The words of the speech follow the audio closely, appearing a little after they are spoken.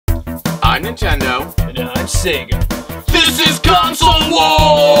I'm Nintendo. And I'm Sega. This is Console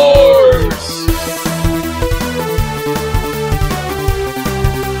Wars!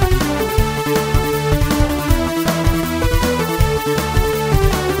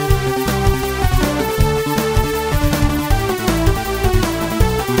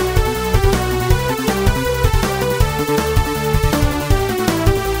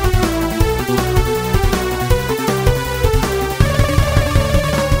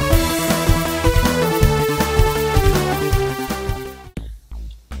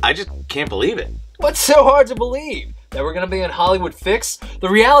 I just can't believe it. What's so hard to believe? That we're gonna be on Hollywood Fix, the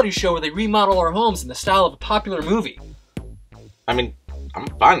reality show where they remodel our homes in the style of a popular movie. I mean, I'm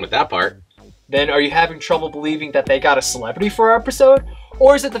fine with that part. Then are you having trouble believing that they got a celebrity for our episode?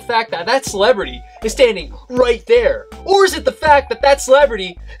 Or is it the fact that that celebrity is standing right there? Or is it the fact that that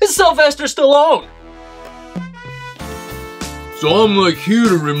celebrity is Sylvester Stallone? So I'm like here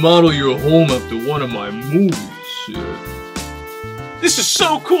to remodel your home after one of my movies. This is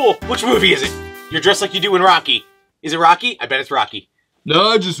so cool! Which movie is it? You're dressed like you do in Rocky. Is it Rocky? I bet it's Rocky. No,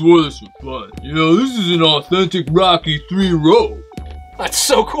 I just wore this for fun. You know, this is an authentic Rocky 3 robe. That's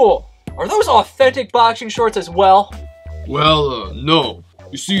so cool. Are those authentic boxing shorts as well? Well, no.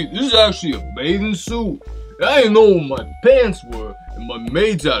 You see, this is actually a bathing suit. I didn't know where my pants were, and my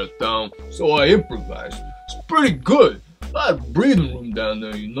maid's out of town, so I improvised. It's pretty good. A lot of breathing room down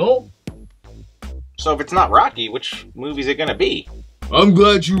there, you know? So if it's not Rocky, which movie is it gonna be? I'm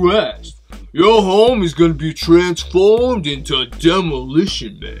glad you asked. Your home is gonna be transformed into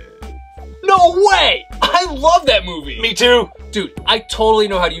Demolition Man. No way! I love that movie! Me too! Dude, I totally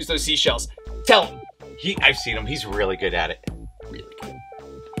know how to use those seashells. Tell him. I've seen him. He's really good at it. Really good.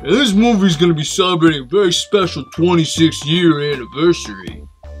 And this movie is gonna be celebrating a very special 26-year anniversary.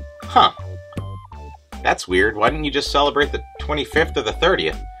 Huh. That's weird. Why didn't you just celebrate the 25th or the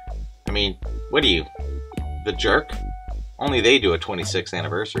 30th? I mean, what are you, the jerk? Only they do a 26th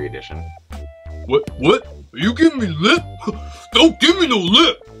anniversary edition. What? Are you giving me lip? Don't give me no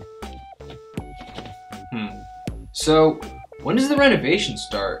lip! So, when does the renovation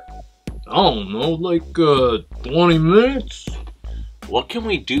start? I don't know, like, 20 minutes? What can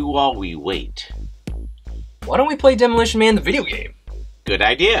we do while we wait? Why don't we play Demolition Man the video game? Good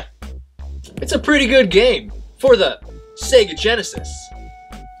idea. It's a pretty good game for the Sega Genesis.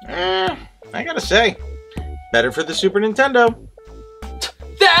 I gotta say, better for the Super Nintendo.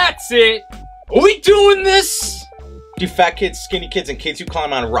 That's it! Are we doing this? Do fat kids, skinny kids, and kids who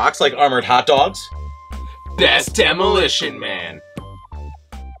climb on rocks like armored hot dogs? That's Demolition Man.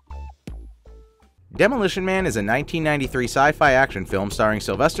 Demolition Man is a 1993 sci-fi action film starring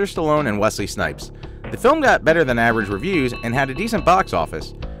Sylvester Stallone and Wesley Snipes. The film got better than average reviews and had a decent box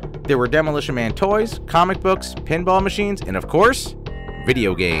office. There were Demolition Man toys, comic books, pinball machines, and of course,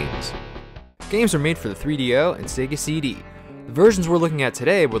 video games. Games are made for the 3DO and Sega CD. The versions we're looking at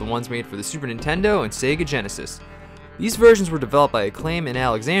today were the ones made for the Super Nintendo and Sega Genesis. These versions were developed by Acclaim in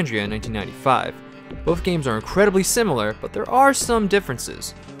Alexandria in 1995. Both games are incredibly similar, but there are some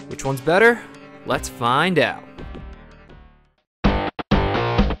differences. Which one's better? Let's find out.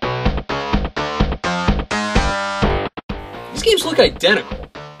 These games look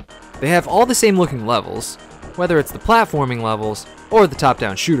identical. They have all the same looking levels, whether it's the platforming levels or the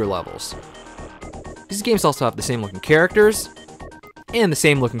top-down shooter levels. These games also have the same looking characters and the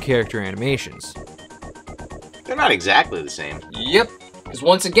same looking character animations. They're not exactly the same. Yep, because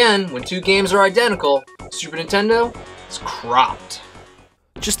once again, when two games are identical, Super Nintendo is cropped.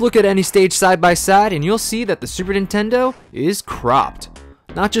 Just look at any stage side by side and you'll see that the Super Nintendo is cropped.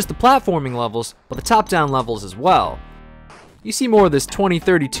 Not just the platforming levels, but the top-down levels as well. You see more of this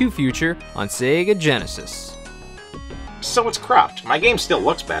 2032 future on Sega Genesis. So it's cropped. My game still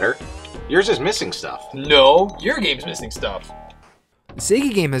looks better. Yours is missing stuff. No, your game's missing stuff. The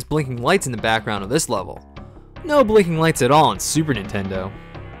Sega game has blinking lights in the background of this level. No blinking lights at all on Super Nintendo.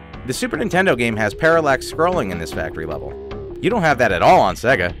 The Super Nintendo game has parallax scrolling in this factory level. You don't have that at all on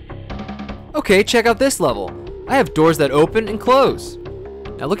Sega. Okay, check out this level. I have doors that open and close.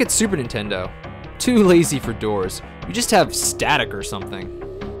 Now look at Super Nintendo. Too lazy for doors. You just have static or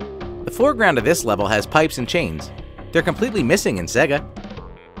something. The foreground of this level has pipes and chains. They're completely missing in Sega.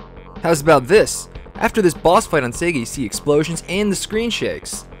 How's about this? After this boss fight on Sega, you see explosions and the screen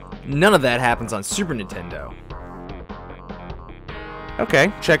shakes. None of that happens on Super Nintendo.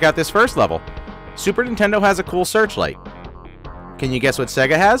 Okay, check out this first level. Super Nintendo has a cool searchlight. Can you guess what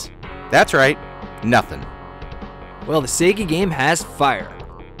Sega has? That's right, nothing. Well, the Sega game has fire.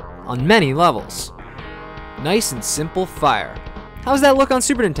 On many levels. Nice and simple fire. How's that look on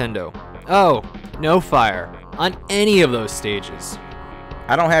Super Nintendo? Oh, no fire on any of those stages.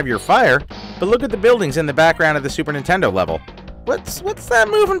 I don't have your fire, but look at the buildings in the background of the Super Nintendo level. What's that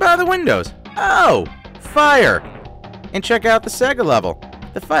moving by the windows? Oh, fire! And check out the Sega level.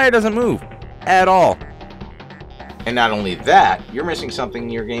 The fire doesn't move at all. And not only that, you're missing something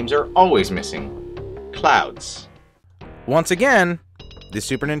your games are always missing. Clouds. Once again, the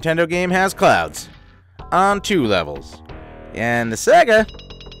Super Nintendo game has clouds. On 2 levels. And the Sega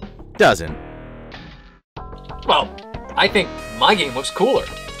doesn't. Well, I think my game looks cooler.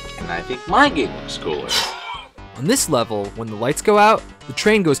 And I think my game looks cooler. On this level, when the lights go out, the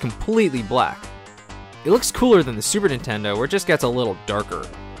train goes completely black. It looks cooler than the Super Nintendo, where it just gets a little darker.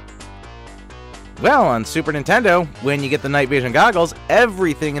 Well, on Super Nintendo, when you get the night vision goggles,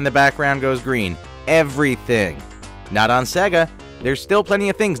 everything in the background goes green. Everything. Not on Sega. There's still plenty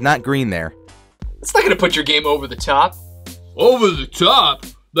of things not green there. It's not gonna put your game over the top. Over the top?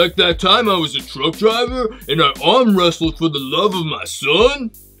 Like that time I was a truck driver and I arm wrestled for the love of my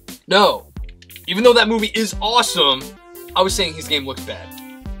son? No. Even though that movie is awesome, I was saying his game looks bad.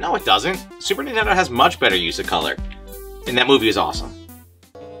 No, it doesn't. Super Nintendo has much better use of color. And that movie is awesome.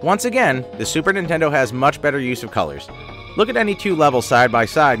 Once again, the Super Nintendo has much better use of colors. Look at any 2 levels side by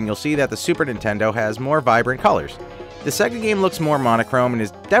side and you'll see that the Super Nintendo has more vibrant colors. The Sega game looks more monochrome and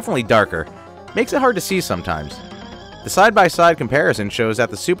is definitely darker. Makes it hard to see sometimes. The side-by-side comparison shows that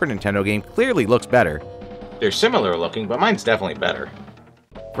the Super Nintendo game clearly looks better. They're similar looking, but mine's definitely better.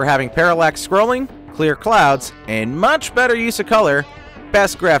 For having parallax scrolling, clear clouds, and much better use of color,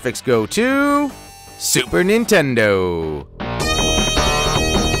 best graphics go to Super Nintendo.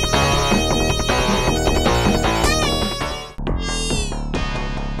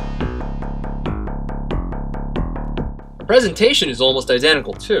 The presentation is almost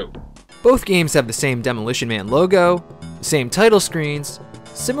identical too. Both games have the same Demolition Man logo, the same title screens,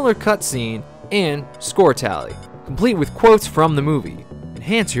 similar cutscene, and score tally, complete with quotes from the movie.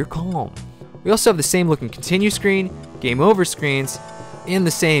 Enhance your calm. We also have the same looking continue screen, game over screens, and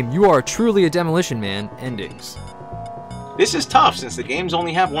the same You Are Truly a Demolition Man endings. This is tough since the games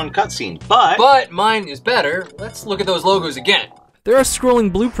only have one cutscene, but... But mine is better. Let's look at those logos again. There are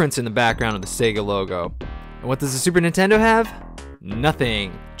scrolling blueprints in the background of the Sega logo. And what does the Super Nintendo have?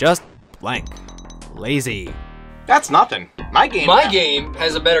 Nothing. Just blank. Lazy. That's nothing. My game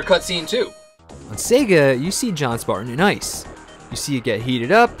has a better cutscene too. On Sega, you see John Spartan in ice. You see it get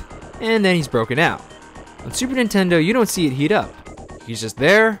heated up, and then he's broken out. On Super Nintendo, you don't see it heat up. He's just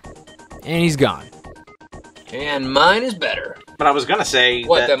there, and he's gone. And mine is better. But I was gonna say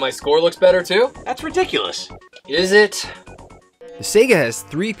that my score looks better too? That's ridiculous. Is it? The Sega has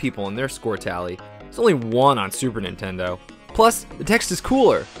 3 people in their score tally. There's only 1 on Super Nintendo. Plus, the text is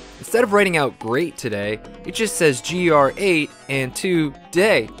cooler. Instead of writing out great today, it just says GR8 and 2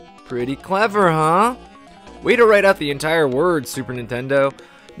 day. Pretty clever, huh? Way to write out the entire word, Super Nintendo.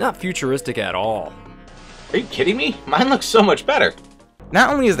 Not futuristic at all. Are you kidding me? Mine looks so much better.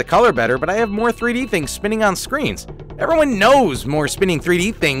 Not only is the color better, but I have more 3D things spinning on screens. Everyone knows more spinning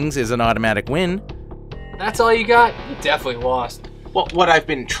 3D things is an automatic win. That's all you got? You definitely lost. Well, what I've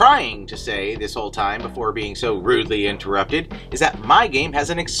been trying to say this whole time before being so rudely interrupted is that my game has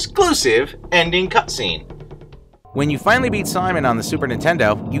an exclusive ending cutscene. When you finally beat Simon on the Super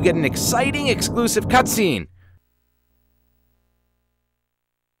Nintendo, you get an exciting exclusive cutscene.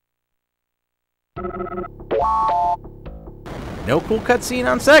 No cool cutscene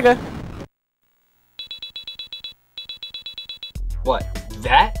on Sega. What?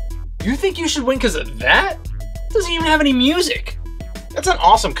 That? You think you should win because of that? Doesn't even have any music. That's an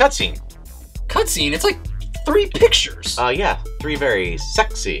awesome cutscene. Cutscene? It's like 3 pictures. Yeah, 3 very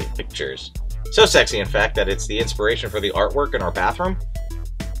sexy pictures. So sexy, in fact, that it's the inspiration for the artwork in our bathroom.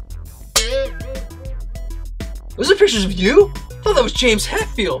 Those are pictures of you? I thought that was James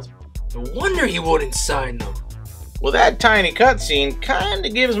Hetfield. No wonder he wouldn't sign them. Well, that tiny cutscene kinda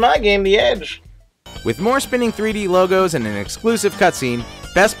gives my game the edge. With more spinning 3D logos and an exclusive cutscene,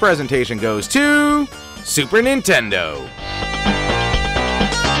 best presentation goes to Super Nintendo.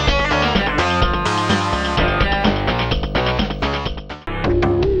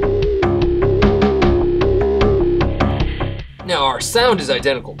 Now our sound is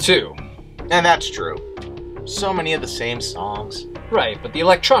identical too. And that's true. So many of the same songs. Right, but the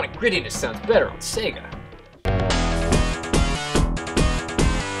electronic grittiness sounds better on Sega.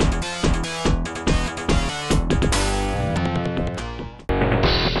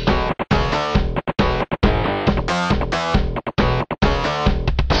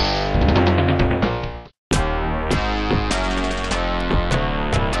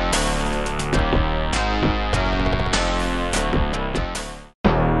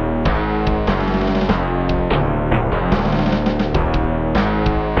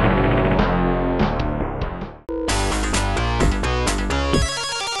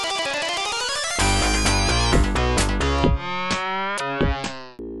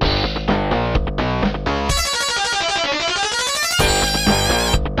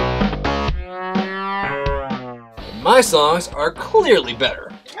 My songs are clearly better.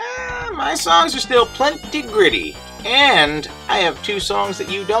 My songs are still plenty gritty. And I have 2 songs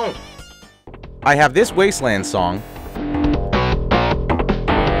that you don't. I have this Wasteland song.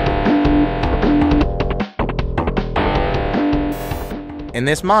 And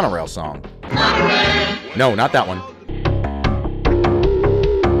this Monorail song. Monorail! No, not that one.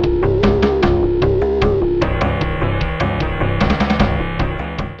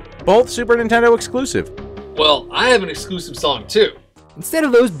 Both Super Nintendo exclusive. Well, I have an exclusive song too. Instead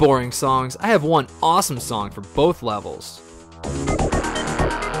of those boring songs, I have one awesome song for both levels.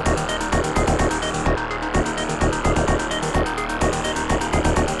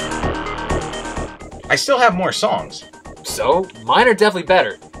 I still have more songs. So, mine are definitely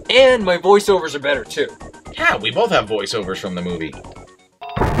better. And my voiceovers are better too. Yeah, we both have voiceovers from the movie.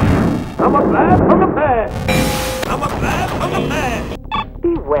 I'm a blast from the past. I'm a blast from the past.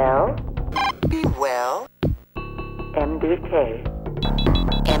 Be well. Be well. MDK.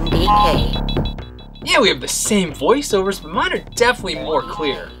 MDK. Yeah, we have the same voiceovers, but mine are definitely more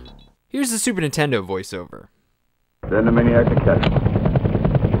clear. Here's the Super Nintendo voiceover. Send the maniac to catch him.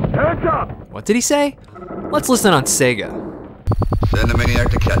 Hands up! What did he say? Let's listen on Sega. Send the maniac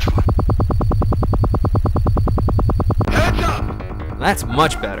to catch one. Hands up! That's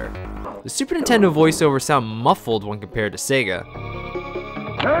much better. The Super Nintendo voiceovers sound muffled when compared to Sega.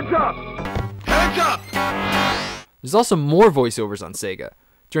 Hands up! Hands up! There's also more voiceovers on Sega.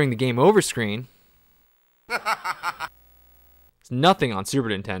 During the game over screen, there's nothing on Super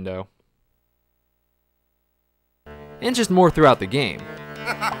Nintendo. And just more throughout the game.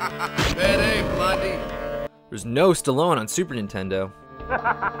 Bad aim, Blondie. There's no Stallone on Super Nintendo.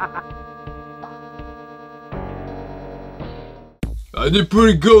 I did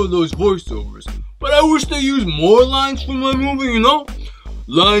pretty good with those voiceovers, but I wish they used more lines from my movie, you know?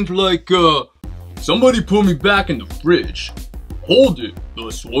 Lines like, somebody put me back in the fridge. Hold it, the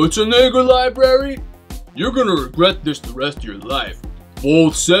Schwarzenegger library? You're gonna regret this the rest of your life.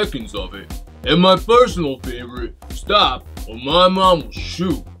 Both seconds of it. And my personal favorite, stop or my mom will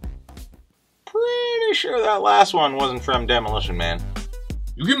shoot. Pretty sure that last one wasn't from Demolition Man.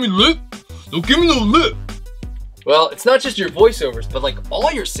 You give me lip? Don't give me no lip. Well, it's not just your voiceovers, but like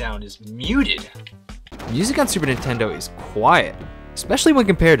all your sound is muted. Music on Super Nintendo is quiet, especially when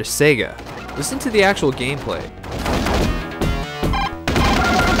compared to Sega. Listen to the actual gameplay.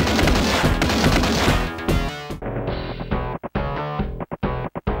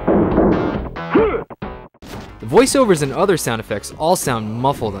 The voiceovers and other sound effects all sound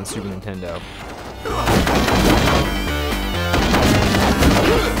muffled on Super Nintendo.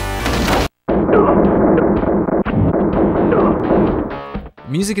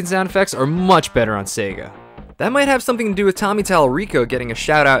 Music and sound effects are much better on Sega. That might have something to do with Tommy Tallarico getting a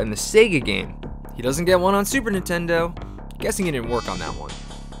shout out in the Sega game. He doesn't get one on Super Nintendo. Guessing he didn't work on that one.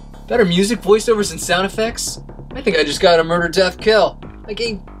 Better music, voiceovers, and sound effects? I think I just got a murder, death, kill. That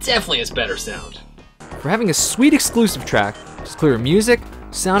game definitely has better sound. For having a sweet exclusive track, just clear music,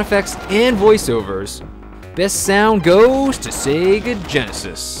 sound effects, and voiceovers, best sound goes to Sega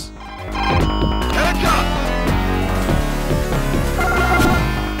Genesis. Hands up!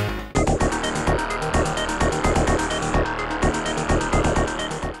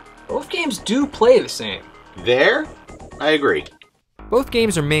 Both games do play the same. There? I agree. Both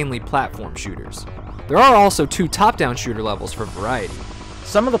games are mainly platform shooters. There are also 2 top-down shooter levels for variety.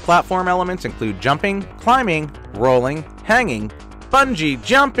 Some of the platform elements include jumping, climbing, rolling, hanging, bungee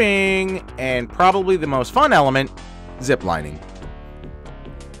jumping, and probably the most fun element, ziplining.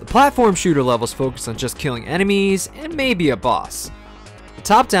 The platform shooter levels focus on just killing enemies and maybe a boss. The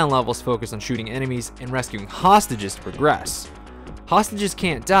top-down levels focus on shooting enemies and rescuing hostages to progress. Hostages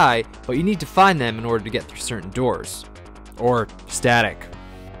can't die, but you need to find them in order to get through certain doors. Or static.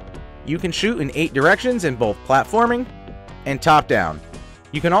 You can shoot in 8 directions in both platforming and top-down.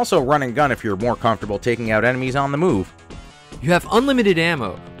 You can also run and gun if you're more comfortable taking out enemies on the move. You have unlimited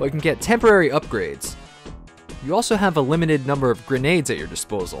ammo, but you can get temporary upgrades. You also have a limited number of grenades at your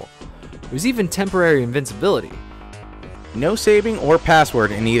disposal. There's even temporary invincibility. No saving or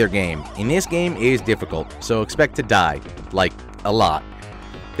password in either game. In this game is difficult, so expect to die. Like, a lot.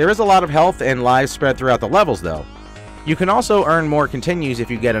 There is a lot of health and lives spread throughout the levels though. You can also earn more continues if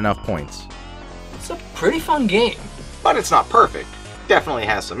you get enough points. It's a pretty fun game. But it's not perfect. Definitely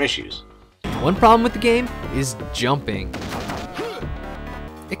has some issues. One problem with the game is jumping.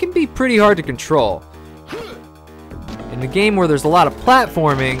 It can be pretty hard to control. In the game where there's a lot of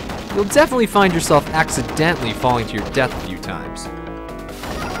platforming, you'll definitely find yourself accidentally falling to your death a few times.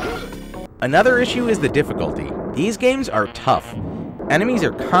 Another issue is the difficulty. These games are tough. Enemies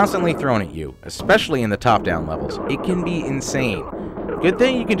are constantly thrown at you, especially in the top-down levels. It can be insane. Good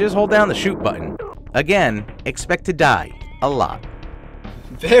thing you can just hold down the shoot button. Again, expect to die a lot.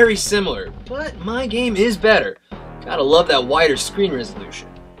 Very similar, but my game is better. Gotta love that wider screen resolution.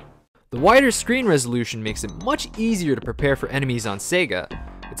 The wider screen resolution makes it much easier to prepare for enemies on Sega.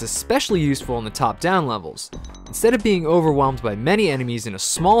 It's especially useful in the top-down levels. Instead of being overwhelmed by many enemies in a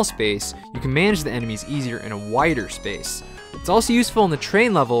small space, you can manage the enemies easier in a wider space. It's also useful in the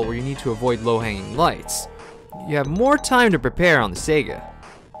train level where you need to avoid low-hanging lights. You have more time to prepare on the Sega.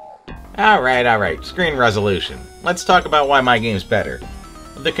 Alright, screen resolution. Let's talk about why my game's better.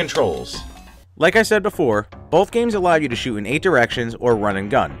 The controls. Like I said before, both games allow you to shoot in 8 directions or run and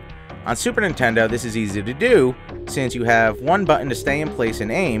gun. On Super Nintendo, this is easy to do since you have one button to stay in place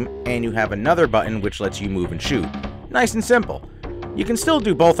and aim, and you have another button which lets you move and shoot. Nice and simple. You can still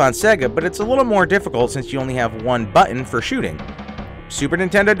do both on Sega, but it's a little more difficult since you only have one button for shooting. Super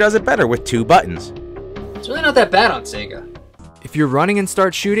Nintendo does it better with 2 buttons. It's really not that bad on Sega. If you're running and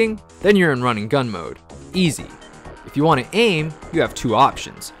start shooting, then you're in run and gun mode. Easy. If you want to aim, you have 2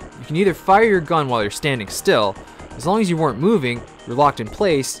 options. You can either fire your gun while you're standing still. As long as you weren't moving, you're locked in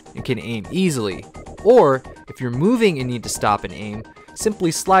place and can aim easily. Or, if you're moving and need to stop and aim,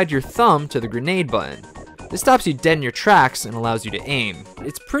 simply slide your thumb to the grenade button. This stops you dead in your tracks and allows you to aim.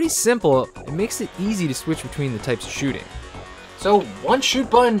 It's pretty simple and makes it easy to switch between the types of shooting. So one shoot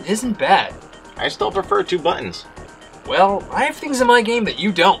button isn't bad. I still prefer 2 buttons. Well, I have things in my game that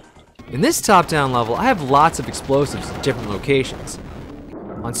you don't. In this top-down level, I have lots of explosives at different locations.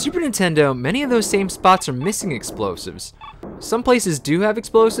 On Super Nintendo, many of those same spots are missing explosives. Some places do have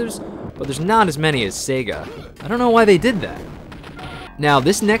explosives, but there's not as many as Sega. I don't know why they did that. Now,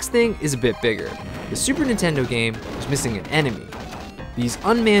 this next thing is a bit bigger. The Super Nintendo game is missing an enemy. These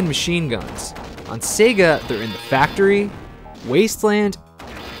unmanned machine guns. On Sega, they're in the factory, wasteland,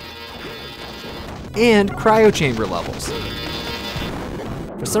 and cryo chamber levels.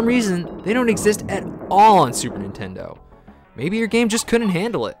 For some reason, they don't exist at all on Super Nintendo. Maybe your game just couldn't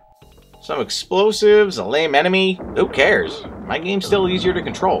handle it. Some explosives, a lame enemy, who cares? My game's still easier to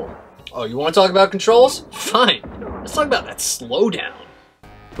control. Oh, you want to talk about controls? Fine. Let's talk about that slowdown.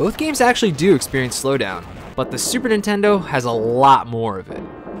 Both games actually do experience slowdown, but the Super Nintendo has a lot more of it.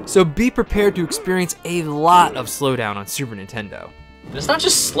 So be prepared to experience a lot of slowdown on Super Nintendo. And it's not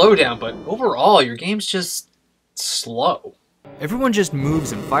just slowdown, but overall, your game's just slow. Everyone just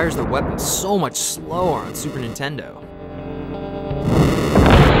moves and fires their weapons so much slower on Super Nintendo.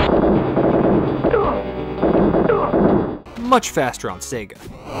 Much faster on Sega.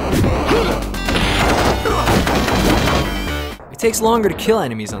 It takes longer to kill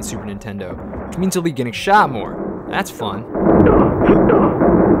enemies on Super Nintendo, which means you'll be getting shot more. That's fun.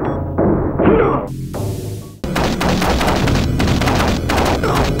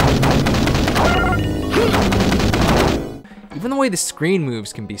 Even the way the screen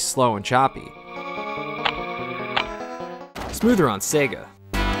moves can be slow and choppy. Smoother on Sega.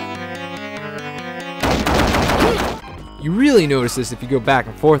 You really notice this if you go back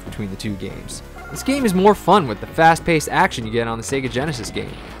and forth between the 2 games. This game is more fun with the fast-paced action you get on the Sega Genesis game.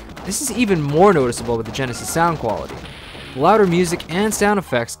 This is even more noticeable with the Genesis sound quality. The louder music and sound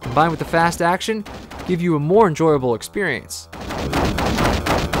effects combined with the fast action give you a more enjoyable experience.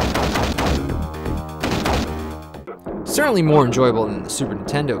 Certainly more enjoyable than the Super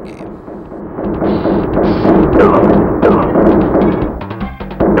Nintendo game.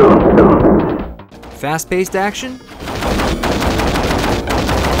 Fast-paced action,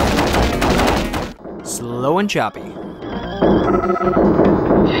 slow and choppy.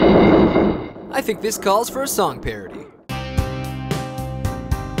 I think this calls for a song parody.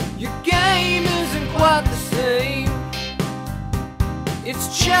 Your game isn't quite the same.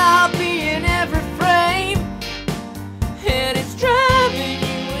 It's choppy in every frame, and it's driving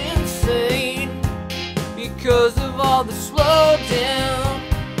you insane because of all the slowdown.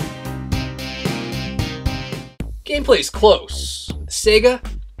 Gameplay's close. The Sega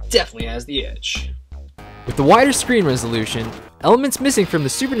definitely has the edge. With the wider screen resolution, elements missing from the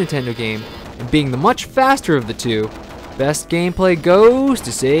Super Nintendo game, and being the much faster of the 2, best gameplay goes to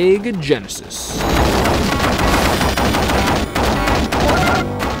Sega Genesis.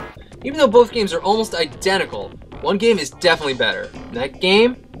 Even though both games are almost identical, one game is definitely better. And that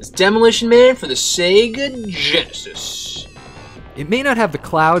game is Demolition Man for the Sega Genesis. It may not have the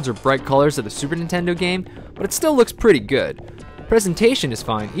clouds or bright colors of the Super Nintendo game, but it still looks pretty good. Presentation is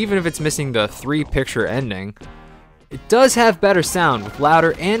fine, even if it's missing the 3-picture ending. It does have better sound with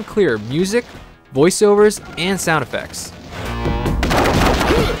louder and clearer music, voiceovers, and sound effects.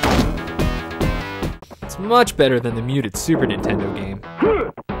 It's much better than the muted Super Nintendo game.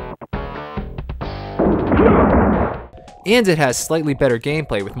 And it has slightly better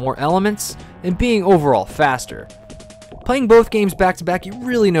gameplay with more elements and being overall faster. Playing both games back to back, you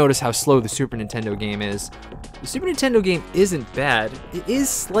really notice how slow the Super Nintendo game is. The Super Nintendo game isn't bad, it is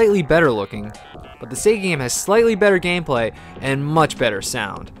slightly better looking, but the Sega game has slightly better gameplay and much better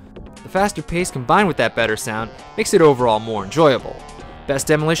sound. The faster pace combined with that better sound makes it overall more enjoyable. Best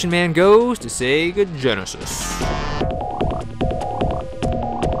Demolition Man goes to Sega Genesis.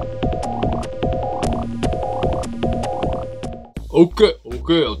 Okay,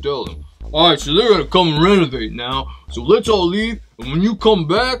 I'll tell them. Alright, so they're gonna come and renovate now, so let's all leave, and when you come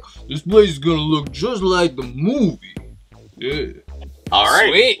back, this place is gonna look just like the movie. Yeah. Alright,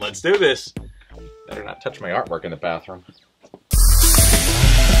 Sweet. let's do this. Better not touch my artwork in the bathroom.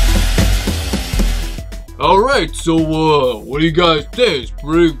 Alright, so what do you guys think? It's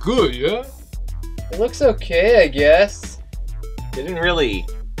pretty good, yeah? It looks okay, I guess. They didn't really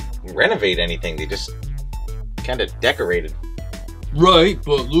renovate anything, they just kind of decorated. Right,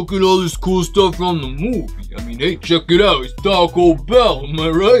 but look at all this cool stuff from the movie. I mean, hey, check it out, it's Taco Bell, am I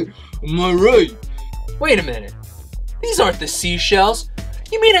right? Am I right? Wait a minute. These aren't the seashells.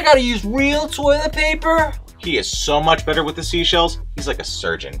 You mean I gotta use real toilet paper? He is so much better with the seashells, he's like a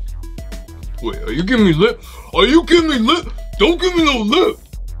surgeon. Wait, are you giving me lip? Are you giving me lip? Don't give me no lip!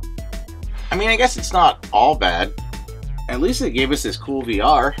 I mean, I guess it's not all bad. At least they gave us this cool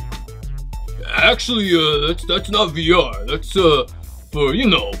VR. Actually, that's not VR. That's, for, you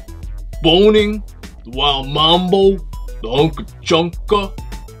know, boning, the wild mambo, the hunka chunka.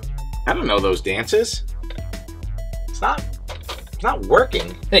 I don't know those dances. It's not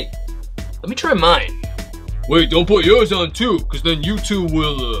working. Hey, let me try mine. Wait, don't put yours on too, cause then you two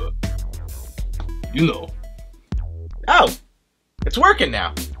will, you know. Oh, it's working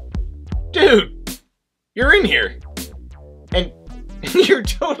now. Dude, you're in here. And you're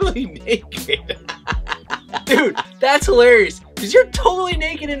totally naked. Dude, that's hilarious, because you're totally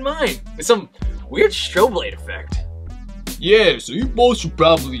naked in mine, with some weird strobe light effect. Yeah, so you both should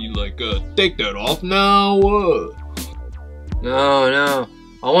probably, like, take that off now, No,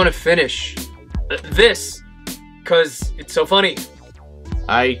 I want to finish this, because it's so funny.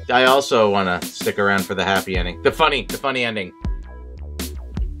 I also want to stick around for the happy ending. The funny ending.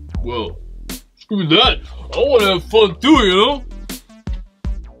 Well, screw that. I want to have fun too, you know?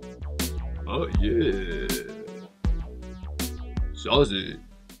 Oh, yeah. Sausage.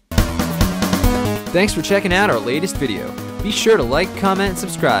 Thanks for checking out our latest video. Be sure to like, comment, and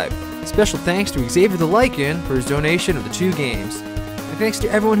subscribe. Special thanks to Xavier the Lycan for his donation of the 2 games. And thanks to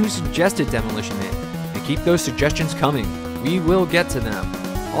everyone who suggested Demolition Man. And keep those suggestions coming. We will get to them.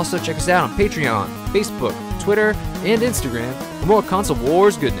 Also check us out on Patreon, Facebook, Twitter, and Instagram for more Console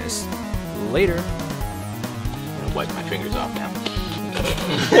Wars goodness. Later. I'm gonna wipe my fingers off now.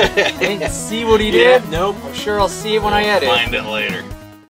 I didn't see what he did. Nope. I'm sure I'll see it when I edit. Find it later.